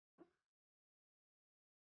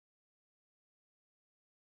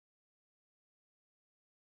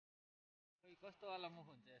कस्तो वाला मुख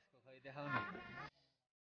हुन्छ यसको खै देखाउ न।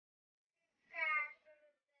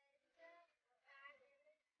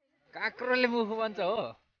 काक्रोले मुख बन्छ हो।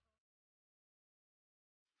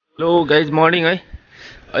 हेलो गाइज मर्निङ है।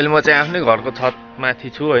 अहिले म चाहिँ आफ्नै घरको छत माथि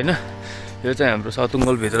छु होइन। यो चाहिँ हाम्रो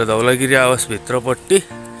सतुङ्गल भित्र धौलागिरी आवास भित्रपट्टि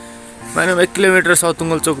मानव 1 किलोमिटर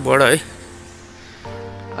सतुङ्गल चोकबाट है।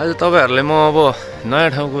 आज तपाईहरुलाई म अब नयाँ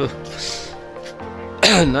ठाउँको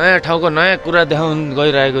नयाँ कुरा देखाउन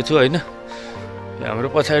गइरहेको छु होइन।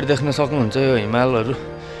 हाम्रो पछाडि देख्न सक्नुहुन्छ यो हिमालहरू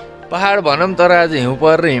पहाड भनौँ तर आज हिउँ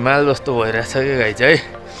परेर हिमाल जस्तो भइरहेछ के गाइज है।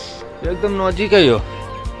 यो एकदम नजिकै हो।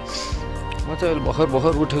 म चाहिँ अहिले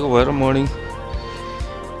भर्खर उठेको भएर मर्निङ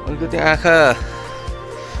अलिकति आँखा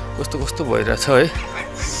कस्तो भइरहेछ है।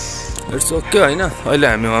 इट्स ओके होइन। अहिले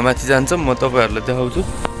हामी वहाँ माथि जान्छौँ, म तपाईहरुलाई देखाउँछु।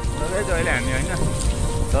 अहिले हामी होइन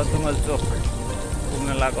सतुङ्गल चोक पुग्न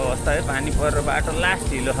लागेको अवस्था है। पानी परेर बाटो लास्ट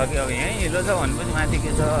हिलो छ कि अब यहीँ हिलो छ भनेपछि माथि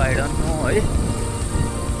के छ आई डोन्ट नो है।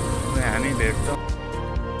 हामी भेट्छौँ।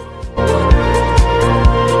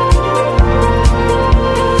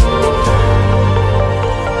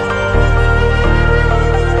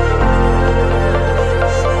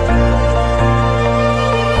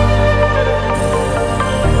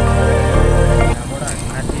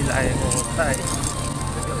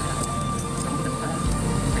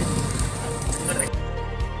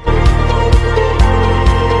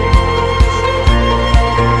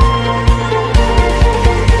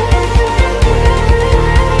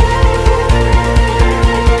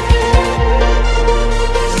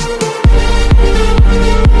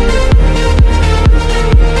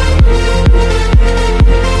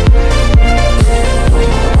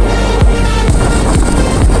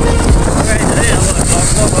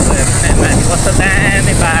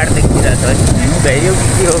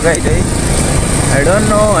 आई डोन्ट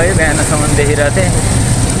नो है। बिहानसम्म देखिरहेको थिएँ,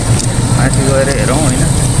 माथि गएर हेरौँ होइन।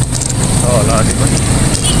 होला अझै पनि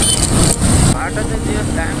बाटो चाहिँ जे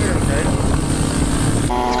दामी रहेछ है।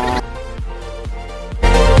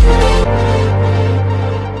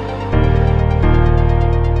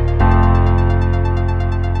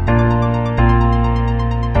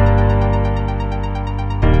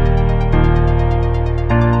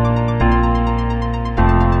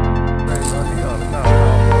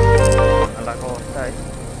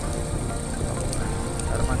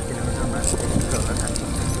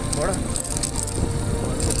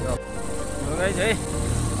 है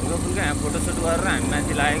फुलका यहाँ फोटोसुट गरेर हामी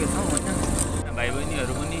माथि लागेको छौँ होइन। भाइ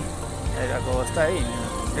बहिनीहरू पनि आइरहेको अवस्था है।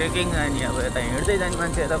 ट्रेकिङ जाने अब यता हिँड्दै जाने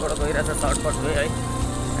मान्छे यताबाट गइरहेछ सर्टकट गयो है।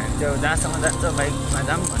 हामी चाहिँ अब जहाँसम्म जान्छ बाइकमा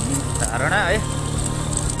जाऊँ भन्ने धारणा है।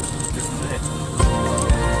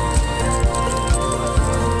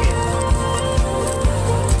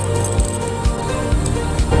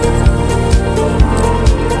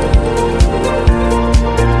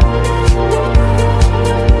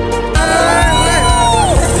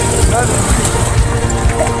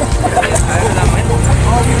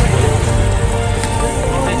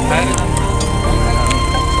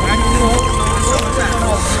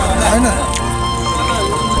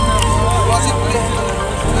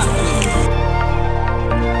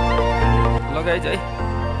 लगाइज है।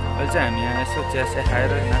 अहिले चाहिँ हामी यहाँ यसो चिया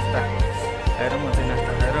खाएर नास्ता खाएर म चाहिँ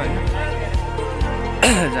नास्ता खाएर होइन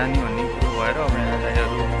जाने भन्ने कुरो भएर अब यहाँ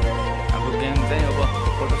दाइहरू हाम्रो ग्याङ चाहिँ अब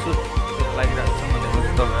फोटोसुट लागिरहेको छ। म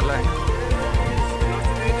देखाउँछु तपाईँहरूलाई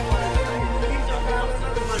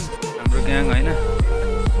हाम्रो ग्याङ होइन।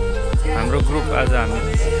 हाम्रो ग्रुप आज हामी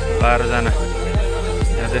 12 जना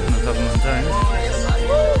यहाँ देख्न सक्नुहुन्छ होइन।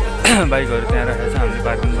 बाइकहरू त्यहाँ राखेको छ, हामीले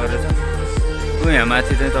पार्किङ गरेछ। यहाँ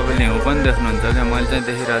माथि चाहिँ तपाईँले हिउँ पनि देख्नुहुन्छ क्या। मैले चाहिँ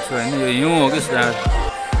देखिरहेको छु होइन। यो हिउँ हो कि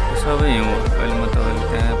सबै हिउँ हो। अहिले म तपाईँले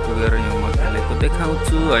त्यहाँ पुगेर हिउँमा खेलेको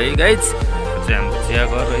देखाउँछु है गाइज। चाहिँ हाम्रो चिया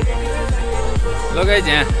घर है। ल गाइज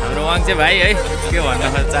यहाँ हाम्रो वाङचे भाइ है के भन्न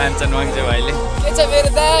चाहन्छन् वाङचे भाइले।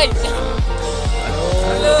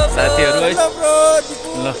 साथीहरू है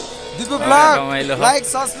ल रमाइलो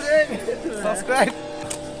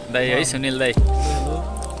दाइ है सुनिल दाइ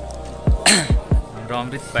र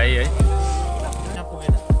अमृत भाइ है।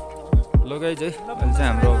 लगाइ चाहिँ अहिले चाहिँ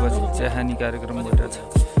हाम्रो अब चिया खाने कार्यक्रम भइरहेछ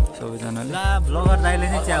सबैजनाले। ब्लगर दाइले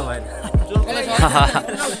नै चिया भएन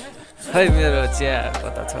खै मेरो चिया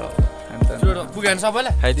कता छ पुगेन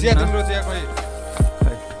सबैलाई खाइदिनु तिम्रो चिया खै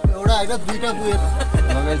एउटा हैन दुईटा पुगेन।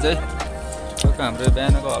 लगाइ चाहिँ हाम्रो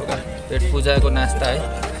बिहानको हल्का पेट पूजाको नास्ता है।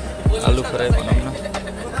 आलु फ्राई भनौँ न।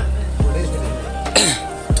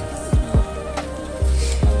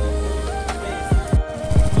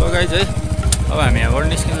 लगाइ चाहिँ अब हामी यहाँबाट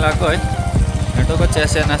निस्किन लाग्यो है। भेटोको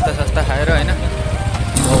चिया नास्ता सास्ता खाएर होइन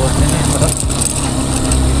बस्ने नै छ।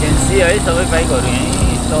 क्यान्सी है सबै बाइकहरू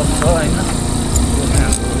यहीँ स्टप छ होइन।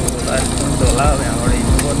 हाम्रो यस्तो होला अब यहाँबाट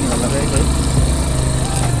हिँड्नुपर्ने होला गाइज है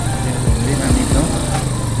घुम्दिन निक्लौँ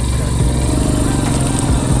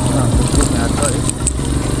हाम्रो ग्रुप यहाँ छ है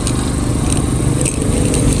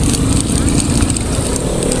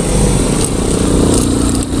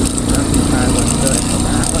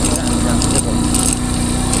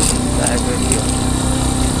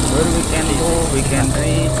we can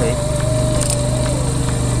reach है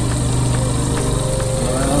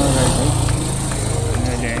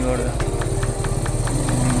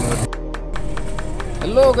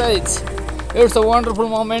Hello guys, it's a wonderful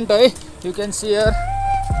moment है you can see here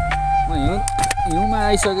म हिउँमा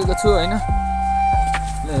आइसकेको छु हैन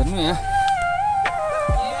ल हेर्नु यहाँ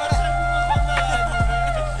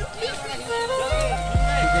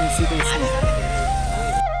you can see the snow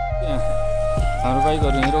हाम्रो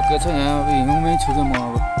बाइकहरु यहीँ रोकेको छ यहाँ अब हिउँमै छु के म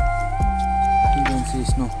अब you can see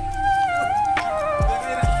snow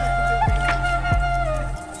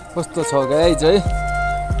कस्तो छ गाइज है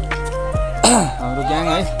हाम्रो ग्याङ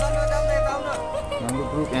है हाम्रो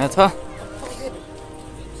ग्रुप यहाँ छ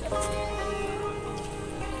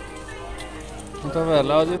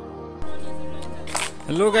तपाईहरुलाई अझै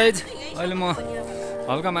हेलो गाइज अहिले म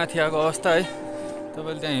हल्का माथि आएको अवस्था है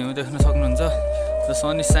तपाईले त्यहाँ हिउँ देख्न सक्नुहुन्छ द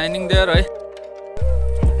सन इज शाइनिङ देयर है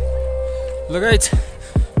ल guys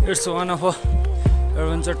it's one of a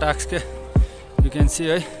adventure task के यु क्यान सी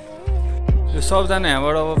है यो सबजना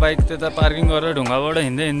यहाँबाट अब बाइक त्यता पार्किङ गरेर ढुङ्गाबाट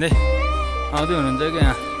हिँड्दै हिँड्दै आउँदै हुनुहुन्छ कि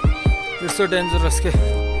यहाँ इट्स सो डेन्जरस के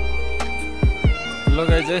ल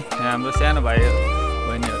गाइज है यहाँ हाम्रो सानो भाइहरू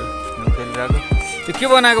बहिनीहरू खेलिरहेको त्यो के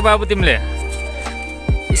बनाएको बाबु तिमीले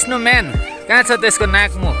स्नोम्यान कहाँ छ त्यसको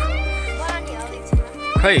नाक मुख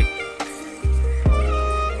खै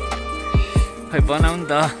खै बनाउनु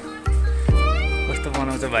त कस्तो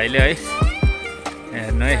बनाउँछ भाइले है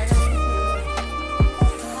हेर्नु है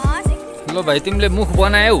ल भाइ तिमीले मुख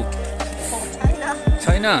बनायौ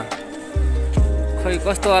छैन खै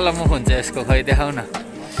कस्तो वाला मुख हुन्छ यसको खै देखाउ न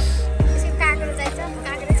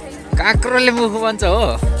काँक्रोले मुख बन्छ हो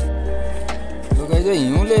गाइज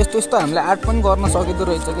हिउँले यस्तो यस्तो हामीले आर्ट पनि गर्न सकिँदो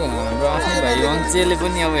रहेछ कि हाम्रो आफ्नै भाइ अङ्चेले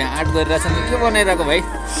पनि अब यहाँ आर्ट गरिरहेछ नि के बनाइरहेको भाइ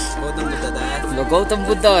गौतम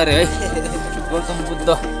बुद्ध अरे है Gautam Buddha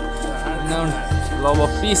love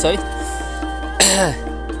of piece है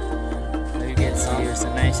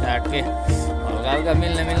नाइस आर्ट के हल्का हल्का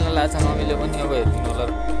मिल्न लाग्छ मम्मीले पनि अब हेरिदिनु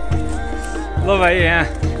होला ल भाइ यहाँ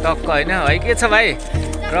टक्क होइन भाइ के छ भाइ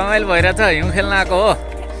रमाइलो भइरहेछ हिउँ खेल्न आएको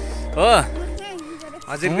हो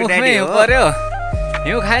मुखमै हिउँ पर्यो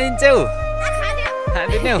हिउँ खाइन्छौ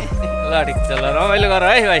खाँदिनौ ल ठिक छ ल रमाइलो गर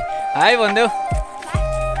है भाइ हाई भनिदेऊ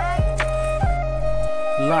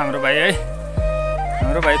ल हाम्रो भाइ है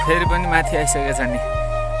हाम्रो भाइ फेरि पनि माथि आइसकेको छ नि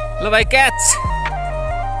ल भाइ क्याच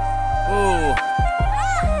ओ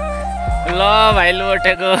ल भाइ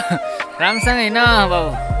लोटेको राम्रोसँग हिँड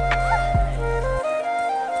बाबु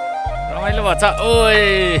रमाइलो भएछ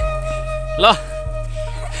ओए ल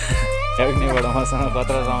ट्याक्नेबाट मसँग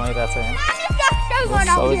कत्र रमाइरहेछ यहाँ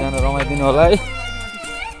सबैजना रमाइदिनु होला है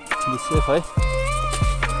सेफ है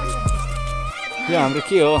यो हाम्रो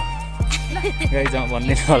के हो गाइज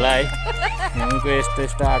भनिदिनु होला है हिउँको यस्तो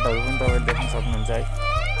यस्तो आर्टहरू पनि तपाईँले देख्न सक्नुहुन्छ है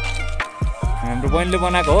हाम्रो बहिनीले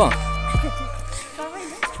बनाएको हो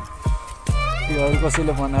यो अरू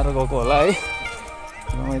कसैले बनाएर गएको होला है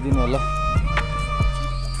रमाइदिनु होला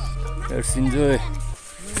let's enjoy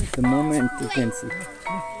the moment you can C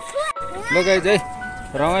ल गाइज है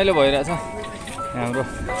रमाइलो भइरहेछ हाम्रो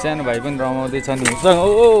सानो भाइ पनि रमाउँदैछ नि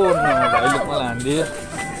ओ भाइले मलाई हानिदियो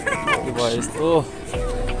के भयो यस्तो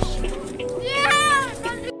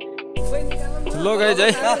ल गाइज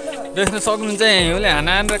है देख्न सक्नुहुन्छ यहाँ हिउँले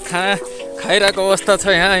हानेर खाइरहेको अवस्था छ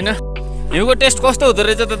यहाँ होइन हिउँको टेस्ट कस्तो हुँदो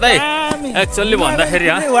रहेछ त दाइ एक्चुअली भन्दाखेरि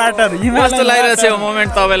कस्तो लागिरहेछ यो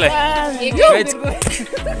मोमेन्ट तपाईँलाई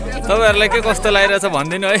तपाईँहरूलाई के कस्तो लागिरहेछ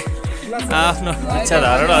भनिदिनु है आफ्नो इच्छा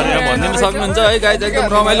धारणाहरू यहाँ भनिदिनु सक्नुहुन्छ है गाइज एकदम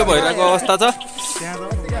रमाइलो भइरहेको अवस्था छ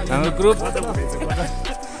हाम्रो ग्रुप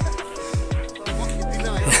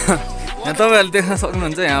यहाँ तपाईँहरूले देख्न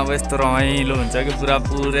सक्नुहुन्छ यहाँ अब यस्तो रमाइलो हुन्छ कि पुरा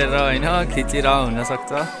पुरेर होइन खिचिरह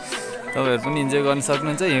हुनसक्छ तपाईँहरू पनि इन्जोय गर्न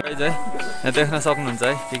सक्नुहुन्छ गाइज है यहाँ देख्न सक्नुहुन्छ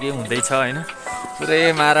है के हुँदैछ होइन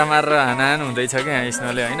पुरै मारा हानाहान हुँदैछ क्या यहाँ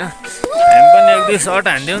स्नोले होइन हामी पनि एक दुई सर्ट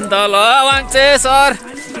हानिदिउँ नि त ल वाङ्चे सर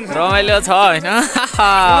रमाइलो छ होइन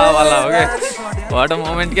वाला हो क्या वाट अ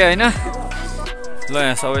मोमेन्ट क्या होइन ल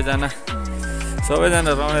यहाँ सबैजना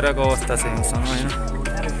रमाइरहेको अवस्था छ हिउँसँग होइन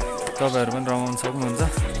तपाईँहरू पनि रमाउनु सक्नुहुन्छ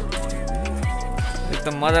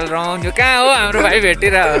एकदम मजाले रमाउनु कहाँ हो हाम्रो भाइ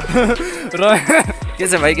भेटिरह के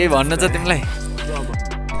छ भाइ केही भन्नु छ तिमीलाई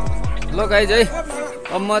ल गाइज है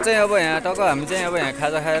अब म चाहिँ अब यहाँ टक्क हामी चाहिँ अब यहाँ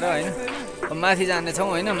खाजा खाएर होइन अब माथि जानेछौँ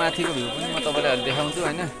होइन माथिको भ्यू पनि म तपाईँलाई अहिले देखाउँछु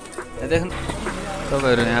होइन। यहाँ देख्नु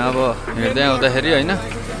तपाईँहरू यहाँ अब हिँड्दै आउँदाखेरि होइन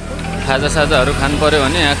खाजासाजाहरू खानु पऱ्यो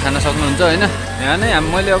भने यहाँ खान सक्नुहुन्छ होइन। यहाँ नै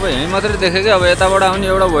मैले अब यहीँ मात्रै देखेँ कि अब यताबाट आउने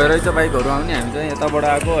एउटा भइरहेछ बाइकहरू आउने, हामी चाहिँ यताबाट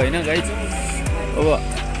आएको होइन गाइज। अब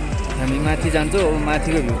हामी माथि जान्छौँ, अब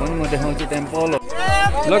माथिको भ्यू पनि म देखाउँछु टेम्पल।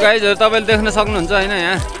 ल गाइजहरू तपाईँले देख्न सक्नुहुन्छ होइन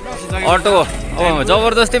यहाँ अटो अब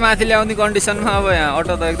जबरजस्ती माथि ल्याउने कन्डिसनमा। अब यहाँ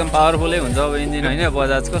अटो त एकदम पावरफुलै हुन्छ अब इन्जिन होइन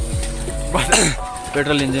बजाजको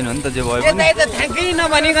पेट्रोल इन्जिन हो नि त जे भए पनि।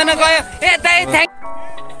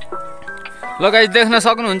 ल गाइज देख्न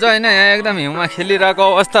सक्नुहुन्छ होइन यहाँ एकदम हिउँमा खेलिरहेको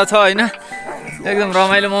अवस्था छ होइन। एकदम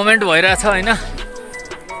रमाइलो मोमेन्ट भइरहेछ होइन।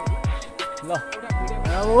 ल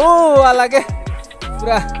ओ वाला के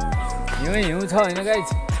पुरा हिउँ छ होइन guys.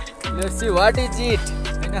 Let's see what is it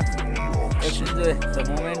होइन। लेट्स इन्जोय द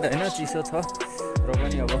मोमेन्ट होइन। चिसो छ र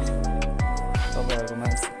पनि अब तपाईँहरूकोमा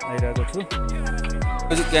आइरहेको छु।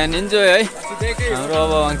 क्यान इन्जोय है। हाम्रो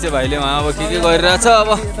अब वाङ्चे भाइले उहाँ अब के गरिरहेछ अब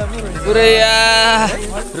पुरै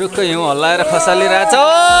रुखको हिउँ हल्लाएर खसालिरहेछ।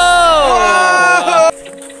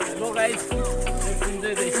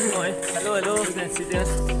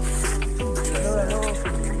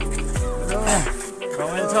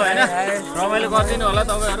 रमाइलो छ होइन। रमाइलो गरिदिनु होला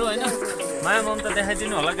तपाईँहरू होइन। माया ममता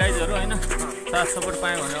देखाइदिनु होला गाइजहरू होइन। साथ सपोर्ट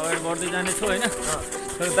पाएँ भने अगाडि बढ्दै जानेछु होइन।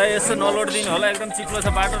 तर दाइ यसो नलोडिदिनु होला, एकदम चिप्लो छ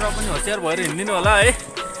बाटो र पनि होसियार भएर हिँडिदिनु होला है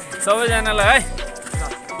सबैजनालाई है।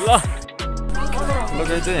 ल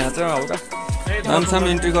गाइज चाहिँ यहाँ चाहिँ हल्का नामसाम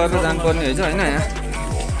इन्ट्री गरेर जानुपर्ने रहेछ होइन। यहाँ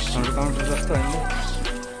हाम्रो काउन्टर जस्तो होइन,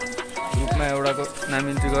 ग्रुपमा एउटाको नाम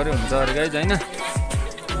इन्ट्री गऱ्यो हुन्छ अरे गाइज होइन।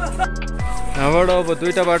 यहाँबाट अब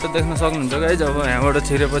दुईवटा बाटो देख्न सक्नुहुन्छ गाइज। अब यहाँबाट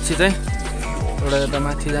छिरेपछि चाहिँ एउटा यता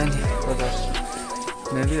माथि जाने कता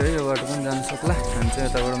मेबी है यो बाटो पनि जानु सक्ला। हामी चाहिँ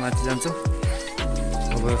यताबाट माथि जान्छौँ।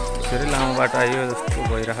 अब धेरै लामो बाटो आयो जस्तो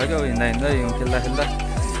भइरहेको क्या। अब हिँड्दा हिँड्दा हिउँ खेल्दा खेल्दा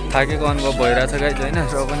थाकेको अनुभव भइरहेछ गाइज होइन।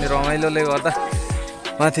 र पनि रमाइलोले गर्दा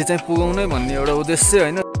माथि चाहिँ पुगाउँ नै भन्ने एउटा उद्देश्य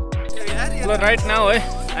होइन। ल राइट नाउ है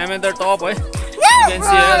आइएम एट द टप है। क्यान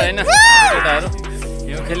सी हियर होइन। केटाहरू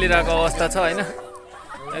हिउँ खेलिरहेको अवस्था छ होइन।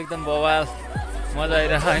 एकदम बवाल मजा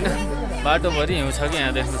आइरहेको होइन। बाटोभरि हिउँ छ कि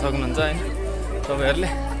यहाँ देख्न सक्नुहुन्छ होइन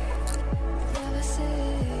तपाईँहरूले।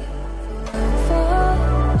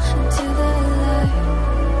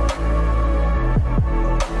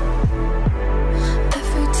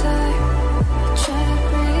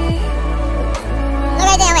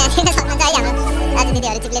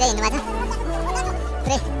 दिदीहरू चिप्लेर हिँड्नु भएको छ।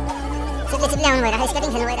 पुरै चिप्ले आउनु भइरहेको स्केटिङ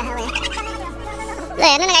खेल्नु भइरहेको यहाँ। ल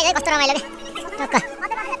हेर्नु न गाइज कस्तो रमाइलो के टक्क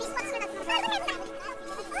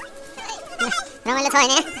रमाइलो छ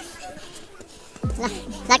होइन। ल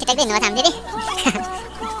लट्ठी टेक्दै हिँड्नु भएको छ हामी दिदी।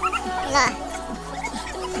 ल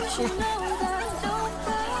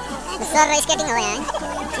सर स्केटिङ हो यहाँ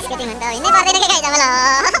स्केटिङ हो नि त हिँड्नै पर्दैन के गाइज अब। ल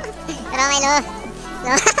रमाइलो ल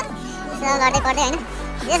गर्दै पर्दै होइन।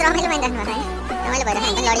 यस रमाइलो मानिराख्नु भएको छ होइन। रमाइलो भएर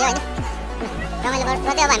हामी पनि लड्यो होइन। रमाइलो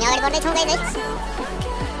गर्दै अब हामी अगाडि बढ्दैछौँ गाइज है।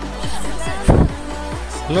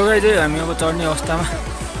 ल गाइज हामी अब चढ्ने अवस्थामा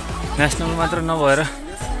नेसनल मात्र नभएर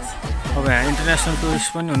अब यहाँ इन्टरनेसनल टुरिस्ट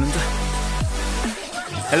पनि हुनुहुन्छ।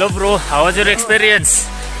 Hello bro, how was your experience?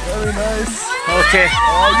 Very nice. Okay.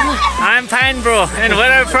 How are you? I'm fine bro. And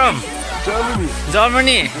where are you from? Germany.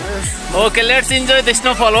 Germany? Yes. Okay, let's enjoy the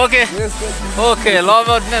snowfall, okay? Yes, yes. Okay,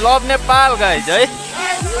 love Nepal guys, है?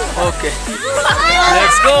 Okay.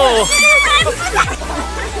 Let's go.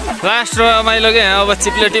 Last रमाइलो क्या यहाँ अब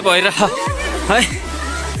चिप्लेटी भइरह है।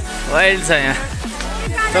 Wild छ यहाँ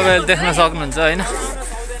तपाईँहरूले देख्न सक्नुहुन्छ होइन।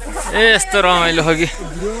 यस्तो रमाइलो हो कि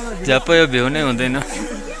झ्याप्पै यो भ्यू नै हुँदैन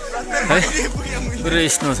है। पुरै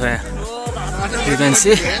स्नो छ यहाँ यु क्यान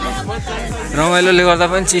सी। रमाइलोले गर्दा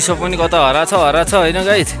पनि चिसो पनि कता हरा छ होइन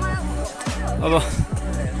गाइज। अब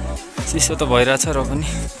चिसो त भइरहेछ र पनि।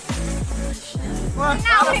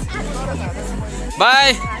 By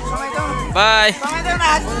by.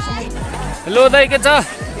 हेलो दाइ के छ?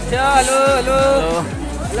 Hello hello.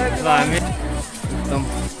 ल हामी एकदम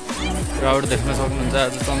क्राउड देख्न सक्नुहुन्छ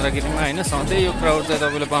आज चन्द्रगिरीमा होइन। सधैँ यो क्राउड चाहिँ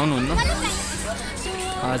तपाईँले पाउनुहुन्न।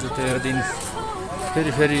 आज त यो दिन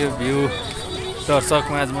फेरि यो भ्यू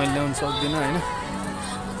दर्शकमा आज मैले ल्याउनु सक्दिनँ होइन।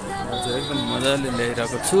 आज एकदम मजाले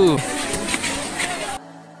ल्याइरहेको छु।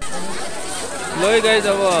 ल गाइज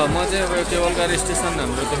अब म चाहिँ अब केबल कार स्टेसन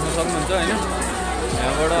हाम्रो देख्न सक्नुहुन्छ होइन।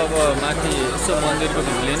 यहाँबाट अब माथि यसो मन्दिरको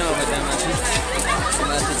भ्यू लिन अब त्यहाँ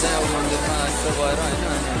माथि चाहिँ अब मन्दिरमा यसो गएर होइन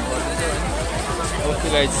अनि पर्दैछ होइन। ओके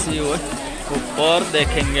गाइज सी हो है ऊपर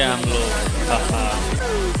देखेंगे हम लोग।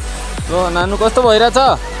 ल नानु कस्तो भइरहेछ?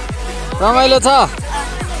 रमाइलो छ?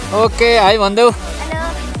 ओके हाई भनिदेऊ।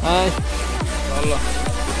 हाई। ल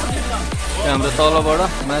हाम्रो तलबाट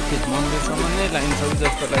माथि मन्दिरसम्म नै लाइन छ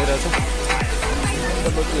जस्तो लागिरहेछ।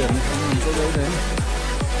 बत्ती हेर्न सक्नुहुन्छ गाइज होइन।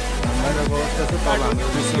 बाहिरको अवस्था चाहिँ तल हाम्रो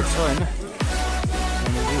रिसोर्ट छ होइन,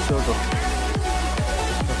 हाम्रो रिसोर्ट हो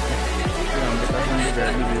हाम्रो काठमाडौँ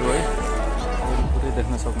भ्याली भ्यू है, पुरै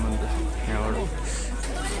देख्न सक्नुहुन्छ यहाँबाट।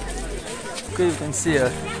 You can see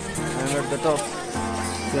here at the top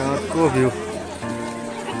त्यहाँको view,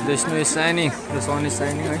 the snow is shining, the sun is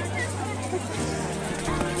shining है।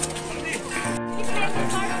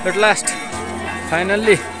 एट लास्ट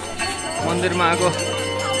फाइनल्ली मन्दिरमा आएको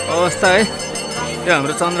अवस्था है। त्यो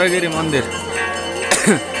हाम्रो चन्द्रगिरी मन्दिर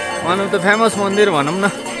वान अफ द फेमस मन्दिर भनौँ न।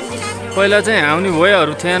 पहिला चाहिँ आउने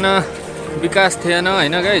वेहरू थिएन, विकास थिएन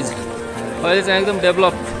होइन गाइज। अहिले चाहिँ एकदम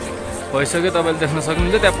डेभलप भइसक्यो, तपाईँले देख्न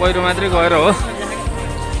सक्नुहुन्छ। त्यहाँ पहिरो मात्रै गएर हो,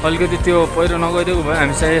 अलिकति त्यो पहिरो नगइदिएको भए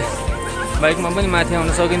हामी चाहिँ बाइकमा पनि माथि आउन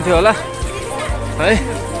सकिन्थ्यो होला है।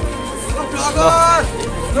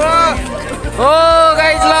 ओ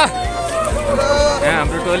गाइज ल यहाँ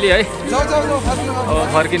हाम्रो टोली है, अब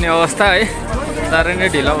फर्किने अवस्था है। साह्रै नै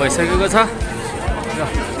ढिला भइसकेको छ।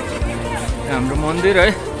 हाम्रो मन्दिर है,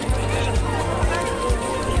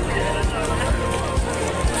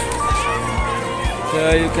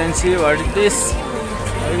 you can C what is this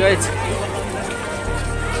है गाइज।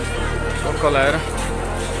 पक्क लगाएर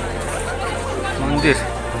मन्दिर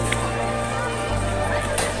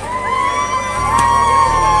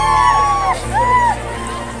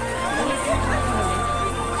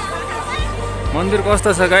मन्दिर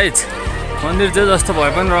कस्तो छ गाइज। मन्दिर चाहिँ जस्तो भए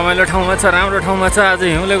पनि रमाइलो ठाउँमा छ, राम्रो ठाउँमा छ। आज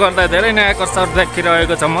हिउँले गर्दा धेरै नै आकर्षण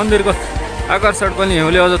देखिरहेको छ। मन्दिरको आकर्षण पनि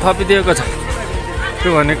हिउँले अझ थपिदिएको छ। त्यो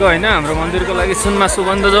भनेको होइन, हाम्रो मन्दिरको लागि सुनमा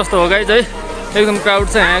सुगन्ध जस्तो हो गाइज है। एकदम क्राउड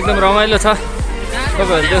छ यहाँ, एकदम रमाइलो छ,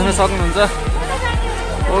 तपाईँहरू देख्न सक्नुहुन्छ।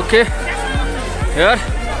 Okay here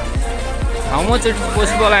how much it is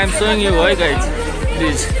possible I am showing you है गाइज,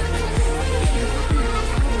 प्लिज।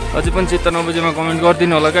 अझै पनि चित्त नबुझेमा कमेन्ट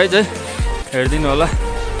गरिदिनु होला गाइज है, हेरिदिनु होला,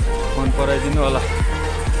 मन पराइदिनु होला।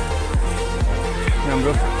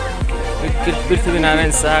 हाम्रो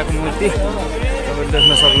पृथ्वीनारायण शाहको मूर्ति तपाईँले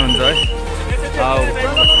देख्न सक्नुहुन्छ है। How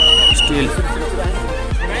still,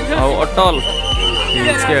 how Atal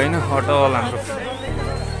hills के होइन, अटल हाम्रो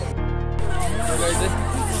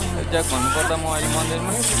एक्ज्याक्ट भन्नुपर्दा म अहिले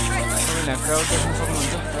मन्दिरमा यहाँ क्राउड देख्न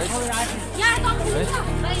सक्नुहुन्छ है।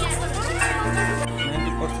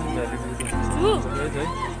 90% भ्याली है।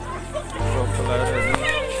 टक्क लगाएर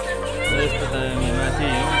यस्तो दामी माथि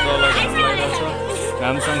हिउँ तल घाम लगाइरहेको छ।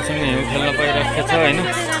 घाम सँगसँगै हिउँ खेल्न पाइरहेको छ होइन।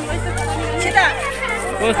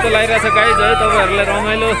 कस्तो लागिरहेछ गाइज है, तपाईँहरूलाई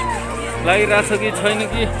रमाइलो लागिरहेछ कि छैन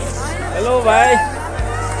कि। हेलो भाइ,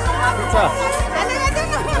 के छ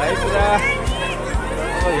भाइ? पुरा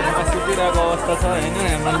अब हिउँमा सुतिरहेको अवस्था छ होइन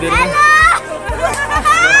यहाँ मन्दिरमा।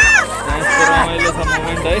 यस्तो रमाइलो छ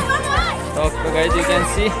मोमेन्ट है। टक्क गाइज यु क्यान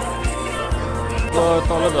सी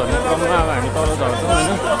तल झर्ने क्रममा अब हामी तल झर्छौँ होइन।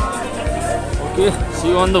 Okay C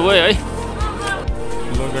on the way है।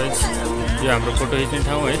 हेलो गाइज, यो हाम्रो फोटो खिच्ने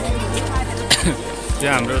ठाउँ है। यो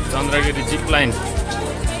हाम्रो चन्द्रगिरी जिपलाइन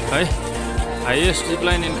है, highest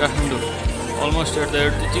Zipline in Kathmandu, almost at the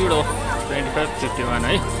altitude of 2551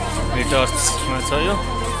 है मिटर्समा छ यो।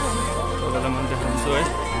 तपाईँलाई म देखाउँछु है।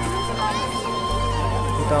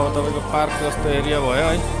 उता अब तपाईँको पार्क जस्तो एरिया भयो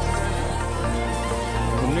है,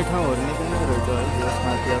 घुम्ने ठाउँहरू निकै नै रहेछ है।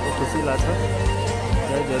 जसमाथि अब खुसी लाग्छ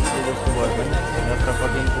गाइजहरू। त्यो जस्तो भए पनि यात्रा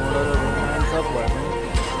कठिन पूर्ण र रोमाञ्चक भए पनि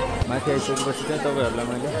माथि आइसकेपछि चाहिँ तपाईँहरूलाई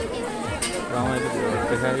मैले रमाइलो भ्यूहरू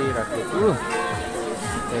देखाइरहेको छु।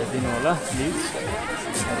 हेरिदिनु होला please,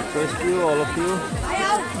 request you all of you.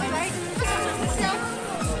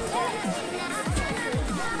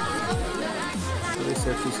 पुरै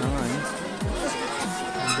सेफ्टीसँग होइन,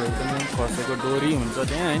 एकदमै खसेको डोरी हुन्छ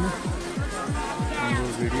त्यहाँ होइन। हाम्रो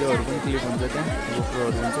भिडियोहरू पनि क्लिप हुन्छ त्यहाँ,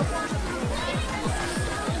 गोप्रोहरू हुन्छ।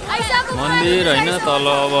 मन्दिर होइन तल,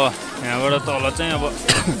 अब यहाँबाट तल चाहिँ अब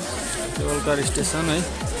बेलुका स्टेसन है।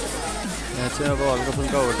 यहाँ चाहिँ अब हल्का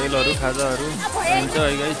फुल्का होटेलहरू खाजाहरू पाइन्छ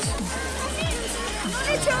है गाइज।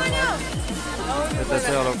 यता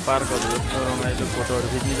चाहिँ अब पार्कहरू जस्तो रमाइलो फोटोहरू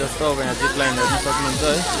खिच्ने जस्तो अब यहाँ जिप लाइन हेर्न सक्नुहुन्छ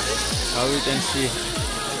है। How you can see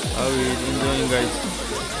how is enjoying guys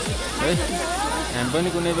है। हामी पनि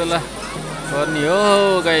कुनै बेला गर्ने हो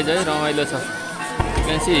गाइज है, रमाइलो छ। You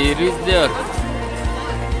can C Hee rich there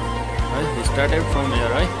है, स्टार्टेड फ्रम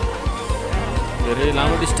हियर है। धेरै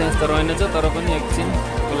लामो डिस्टेन्स त रहेनछ, तर पनि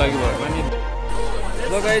एकछिनको लागि भए पनि।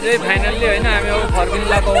 ल गाइज है फाइनल्ली होइन हामी अब फर्किनु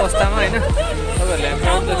लागेको अवस्थामा होइन। तपाईँहरूले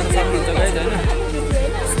क्राउड देख्न सक्नुहुन्छ गाइज होइन।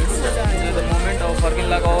 मोमेन्ट अब फर्किनु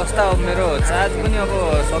लागेको अवस्था। अब मेरो चार्ज पनि अब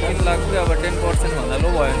सकिनु लाग्यो, अब 10% भन्दा लो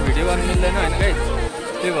भयो भने भिडियो गर्नु मिल्दैन होइन गाइज।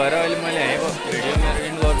 त्यही भएर अहिले मैले यहीँ भिडियो मेरो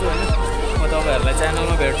एन्ड गर्छु होइन। म तपाईँहरूलाई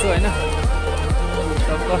च्यानलमा भेट्छु होइन।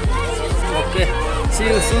 सबको okay C See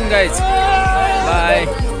you soon guys.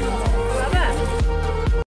 Bye.